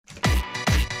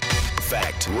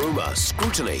fact, rumour,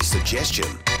 scrutiny, suggestion.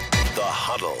 The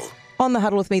Huddle. On The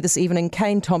Huddle with me this evening,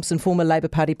 Kane Thompson, former Labour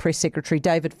Party Press Secretary,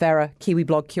 David Farrar, Kiwi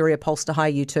blog Curia Pollster. Hi,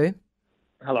 you two.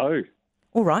 Hello.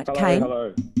 All right, Hello, Kane.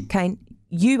 hello. Kane,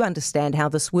 you understand how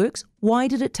this works. Why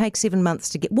did it take 7 months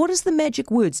to get... What is the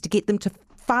magic words to get them to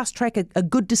fast-track a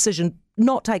good decision,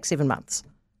 not take 7 months?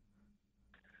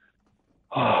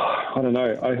 I don't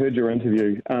know. I heard your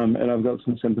interview and I've got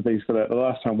some sympathies for that. The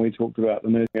last time we talked about the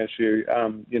nursing issue,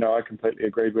 I completely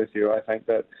agreed with you. I think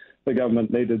that the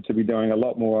government needed to be doing a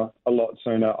lot more, a lot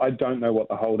sooner. I don't know what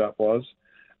the hold-up was.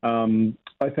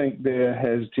 I think there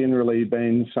has generally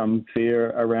been some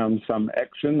fear around some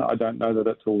action. I don't know that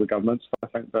it's all the government's. I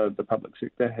think the public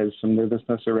sector has some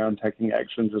nervousness around taking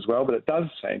actions as well. But it does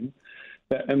seem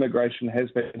that immigration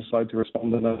has been slow to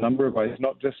respond in a number of ways,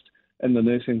 not just in the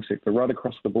nursing sector, right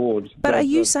across the board. But are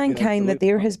you saying, Kane, that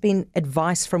there has been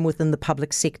advice from within the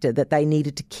public sector that they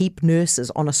needed to keep nurses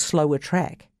on a slower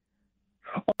track?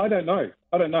 I don't know.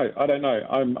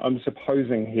 I'm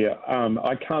supposing here.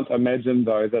 I can't imagine,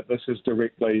 though, that this is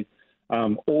directly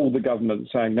all the government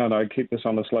saying, no, keep this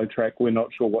on a slow track. We're not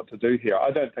sure what to do here.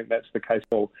 I don't think that's the case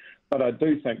at all. But I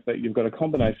do think that you've got a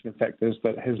combination of factors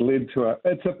that has led to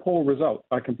it's a poor result.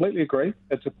 I completely agree.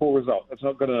 It's a poor result. It's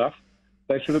not good enough.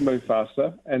 They should have moved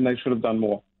faster and they should have done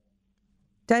more.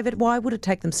 David, why would it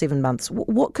take them 7 months?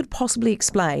 What could possibly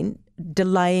explain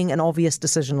delaying an obvious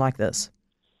decision like this?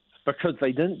 Because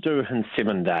they didn't do it in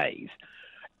 7 days.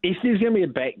 If there's going to be a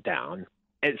back down,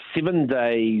 it's 7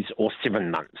 days or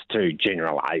 7 months to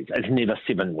generalise. It's never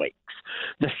 7 weeks.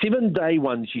 The 7-day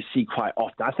ones you see quite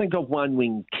often. I think of one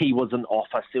when Key was in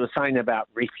office. They were saying about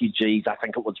refugees, I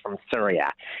think it was from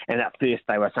Syria. And at first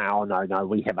they were saying, oh, no,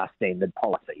 we have our standard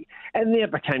policy. And then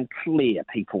it became clear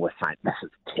people were saying, this is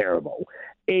terrible.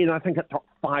 And I think it took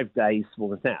 5 days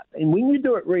for that. And when you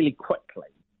do it really quickly,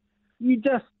 you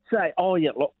just say, oh,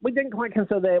 yeah, look, we didn't quite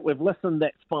consider that. We've listened,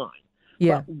 that's fine.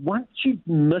 Yeah. But once you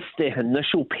miss that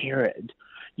initial period,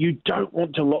 you don't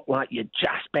want to look like you're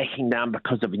just backing down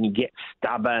because of when you get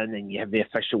stubborn and you have the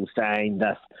officials saying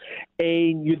this,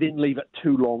 and you then leave it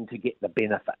too long to get the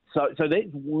benefit. So that's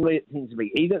why it tends to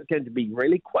be. Either it's going to be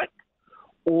really quick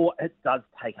or it does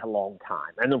take a long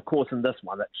time. And, of course, in this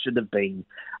one, it should have been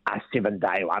a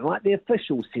 7-day one. Like the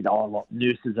officials said, oh, look,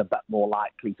 nurses are a bit more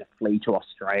likely to flee to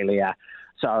Australia.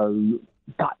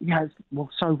 But, well,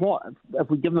 so what? If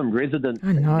we give them residence,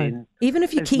 I know. then even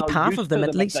if you keep half of them,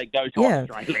 at least. They go to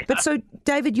Australia. But so,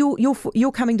 David,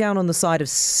 you're coming down on the side of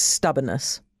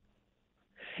stubbornness.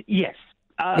 Yes.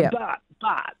 But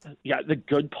the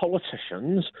good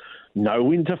politicians know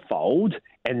when to fold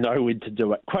and know when to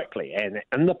do it quickly. And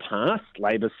in the past,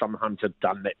 Labor sometimes have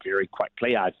done that very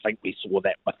quickly. I think we saw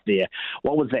that with their,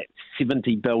 what was that,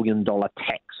 $70 billion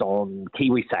tax on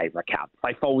KiwiSaver accounts.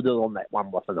 They folded on that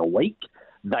one within a week.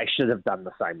 They should have done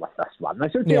the same with this one. They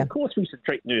said, of course we should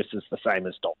treat nurses the same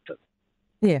as doctors.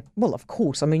 Yeah, well, of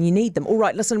course. I mean, you need them. All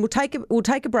right, listen, we'll take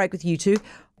a break with you two.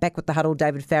 Back with the Huddle,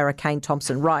 David Farrar, Kane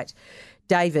Thompson. Right,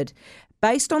 David,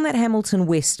 based on that Hamilton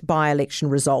West by-election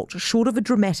result, short of a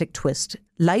dramatic twist,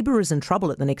 Labor is in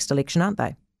trouble at the next election, aren't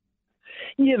they?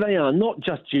 Yeah, they are, not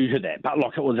just due to that. But,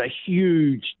 look, it was a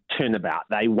huge turnabout.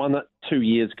 They won it 2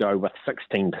 years ago with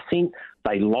 16%.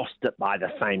 They lost it by the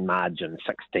same margin,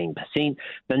 16%.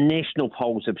 The national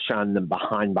polls have shown them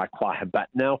behind by quite a bit.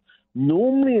 Now,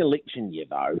 normally election year,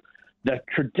 though, the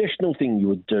traditional thing you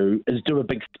would do is do a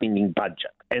big spending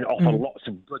budget and offer lots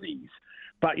of goodies.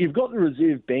 But you've got the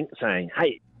Reserve Bank saying,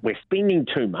 hey, we're spending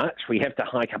too much. We have to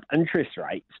hike up interest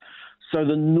rates. So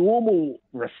the normal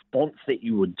response that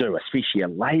you would do, especially a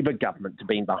Labor government to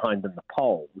being behind in the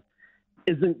polls,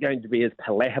 isn't going to be as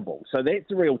palatable. So that's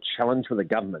the real challenge for the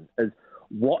government is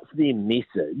what's their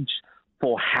message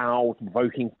for how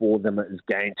voting for them is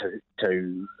going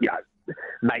to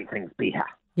make things better.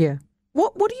 Yeah.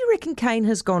 What do you reckon, Kane,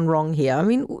 has gone wrong here? I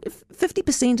mean,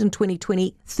 50% in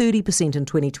 2020, 30% in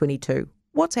 2022.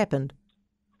 What's happened?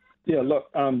 Yeah, look,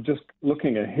 just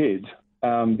looking ahead,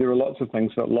 there are lots of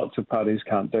things that lots of parties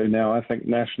can't do now. I think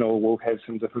National will have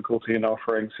some difficulty in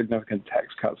offering significant tax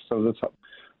cuts to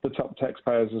the top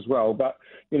taxpayers as well. But,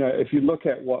 if you look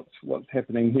at what's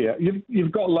happening here,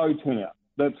 you've got low turnout.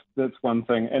 That's one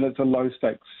thing, and it's a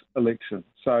low-stakes election.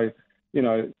 So,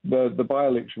 the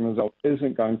by-election result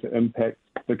isn't going to impact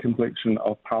the complexion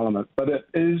of Parliament, but it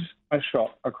is a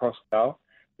shot across now.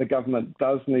 The government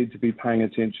does need to be paying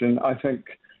attention. I think,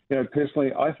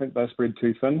 personally, I think they're spread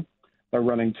too thin. They're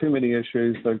running too many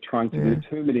issues. They're trying to do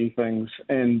too many things,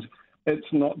 and it's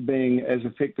not being as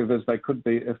effective as they could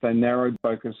be if they narrowed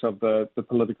focus of the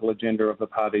political agenda of the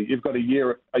party. You've got a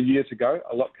year to go.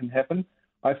 A lot can happen.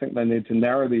 I think they need to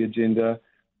narrow the agenda,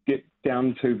 get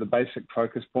down to the basic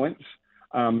focus points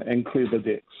and clear the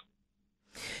decks.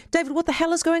 David, what the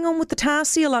hell is going on with the tar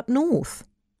seal up north?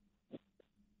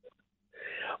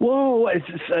 Well,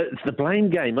 it's the blame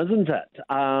game, isn't it?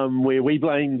 Where we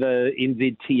blame the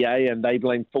NZTA and they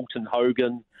blame Fulton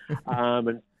Hogan.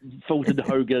 And Fulton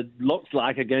Hogan looks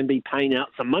like are going to be paying out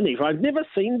some money, which I've never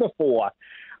seen before.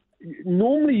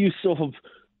 Normally you sort of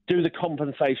do the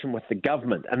compensation with the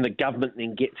government and the government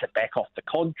then gets it back off the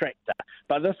contractor.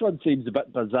 But this one seems a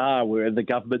bit bizarre where the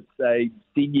government say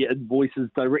send your invoices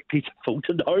directly to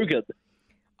Fulton Hogan.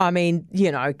 I mean,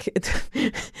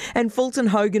 and Fulton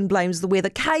Hogan blames the weather.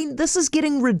 Kane, this is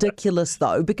getting ridiculous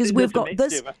though, because we've got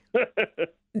this.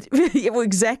 Yeah, well,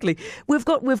 exactly. We've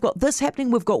got this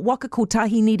happening. We've got Waka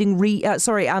Kotahi needing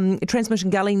Transmission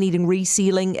Gully needing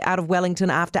resealing out of Wellington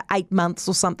after 8 months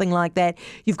or something like that.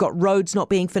 You've got roads not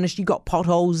being finished. You've got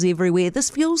potholes everywhere.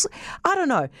 This feels, I don't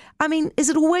know. I mean, is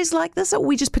it always like this? Are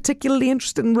we just particularly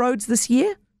interested in roads this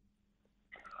year?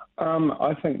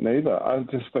 I think neither. I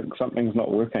just think something's not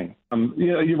working.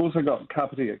 You've also got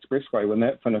Kapiti Expressway. When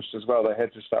that finished as well, they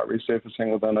had to start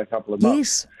resurfacing within a couple of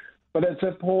months. Yes. But it's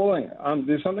appalling.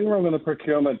 There's something wrong in the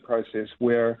procurement process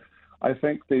where I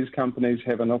think these companies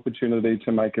have an opportunity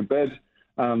to make a bid.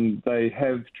 They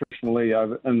have traditionally,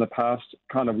 in the past,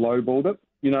 kind of lowballed it.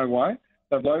 You know why?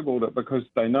 They've lowballed it because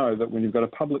they know that when you've got a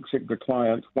public sector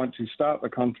client, once you start the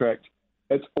contract,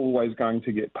 it's always going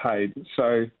to get paid.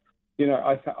 So,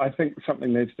 I think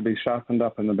something needs to be sharpened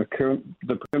up in the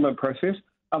procurement process.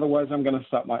 Otherwise, I'm going to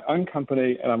start my own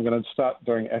company and I'm going to start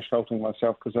doing asphalting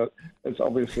myself because it's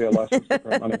obviously a license to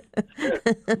print money.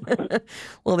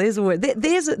 Well,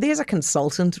 there's a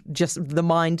consultant, just the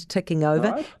mind ticking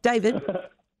over. Right. David,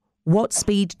 what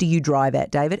speed do you drive at,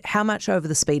 David? How much over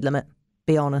the speed limit?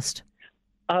 Be honest.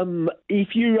 If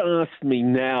you ask me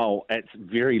now, it's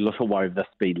very little over the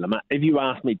speed limit. If you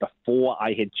asked me before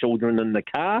I had children in the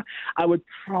car, I would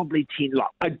probably tend like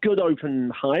a good open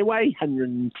highway,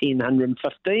 110,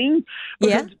 115.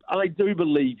 Because I do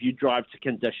believe you drive to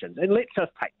conditions. And let's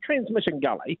just take Transmission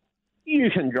Gully. You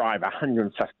can drive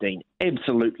 115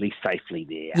 absolutely safely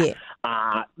there.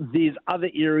 Yeah. There's other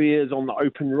areas on the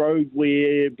open road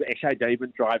where actually I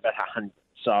even drive at 100.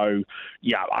 So,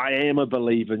 I am a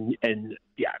believer in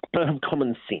a bit of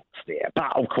common sense there.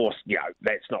 But, of course,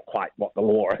 that's not quite what the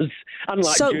law is,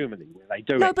 unlike Germany, where they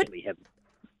do actually have...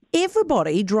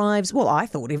 Everybody drives, well, I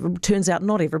thought, turns out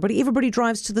not everybody. Everybody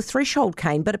drives to the threshold,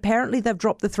 Kane, but apparently they've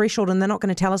dropped the threshold and they're not going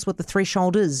to tell us what the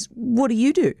threshold is. What do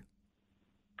you do?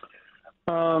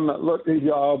 Look,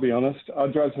 I'll be honest. I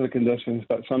drive to the conditions,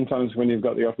 but sometimes when you've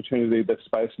got the opportunity, the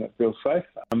space, and it feels safe,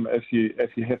 if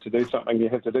you have to do something, you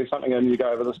have to do something, and you go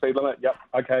over the speed limit. Yep,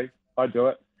 okay, I do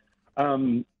it.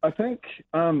 I think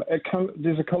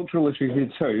there's a cultural issue here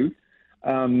too.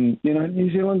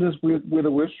 New Zealanders, we're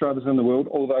the worst drivers in the world,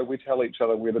 although we tell each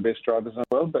other we're the best drivers in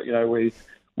the world. But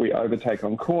we overtake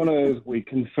on corners, we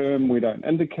confirm, we don't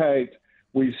indicate.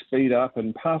 We speed up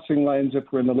in passing lanes if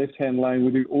we're in the left-hand lane.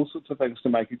 We do all sorts of things to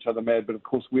make each other mad, but of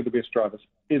course we're the best drivers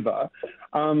ever.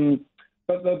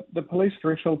 But the police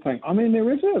threshold thing, I mean,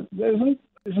 isn't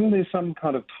there some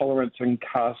kind of tolerance in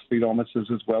car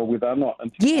speedometers as well where they're not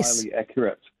entirely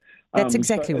accurate? That's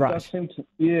exactly right.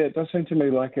 It does seem to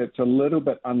me like it's a little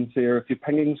bit unfair if you're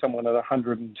pinging someone at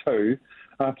 102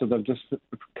 after they've just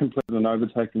completed an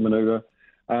overtaking manoeuvre.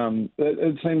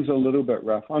 It seems a little bit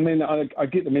rough. I mean, I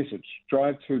get the message.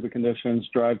 Drive to the conditions,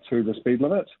 drive to the speed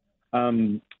limit.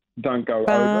 Don't go over.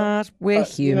 But we're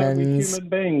humans. We're human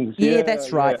beings. Yeah,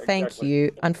 that's right. Thank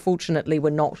you. Unfortunately, we're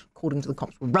not, according to the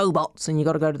cops, robots, and you've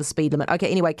got to go to the speed limit. Okay,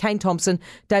 anyway, Kane Thompson,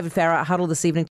 David Farrar, Huddle this evening.